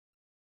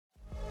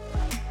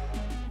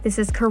This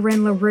is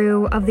Corinne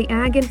LaRue of the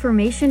Ag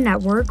Information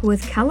Network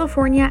with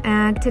California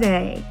Ag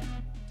Today.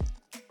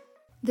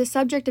 The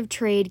subject of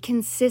trade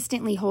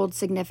consistently holds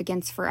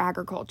significance for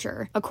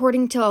agriculture.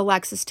 According to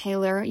Alexis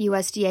Taylor,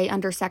 USDA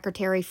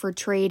Undersecretary for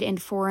Trade and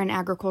Foreign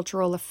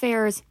Agricultural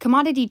Affairs,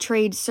 commodity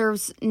trade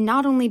serves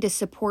not only to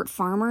support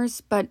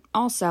farmers, but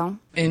also...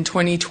 In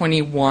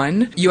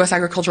 2021, U.S.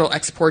 agricultural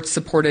exports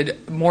supported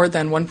more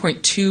than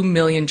 1.2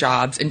 million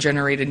jobs and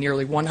generated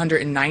nearly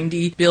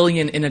 $190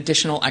 billion in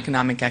additional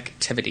economic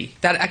activity.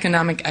 That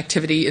economic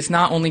activity is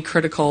not only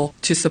critical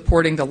to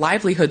supporting the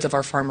livelihoods of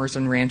our farmers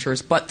and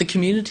ranchers, but the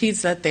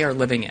communities that they are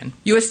living in.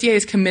 USDA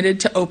is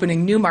committed to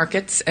opening new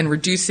markets and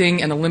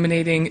reducing and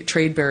eliminating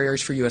trade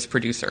barriers for U.S.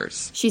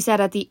 producers. She said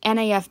at the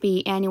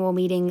NAFB annual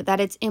meeting that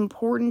it's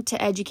important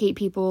to educate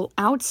people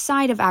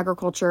outside of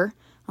agriculture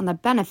on the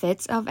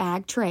benefits of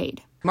ag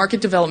trade.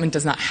 Market development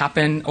does not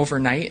happen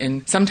overnight,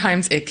 and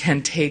sometimes it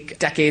can take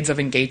decades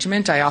of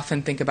engagement. I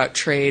often think about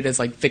trade as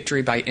like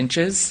victory by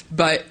inches,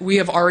 but we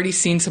have already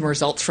seen some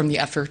results from the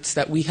efforts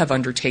that we have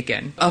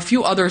undertaken. A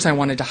few others I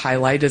wanted to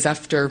highlight is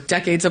after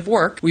decades of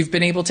work, we've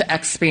been able to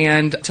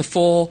expand to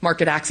full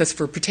market access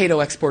for potato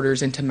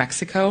exporters into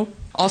Mexico.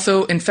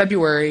 Also, in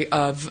February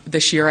of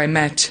this year, I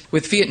met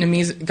with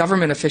Vietnamese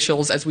government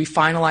officials as we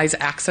finalize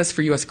access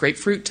for U.S.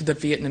 grapefruit to the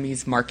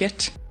Vietnamese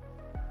market.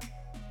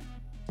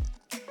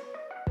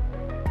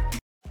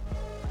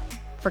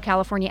 For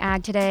California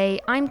Ag Today,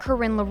 I'm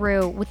Corinne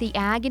LaRue with the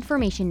Ag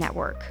Information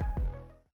Network.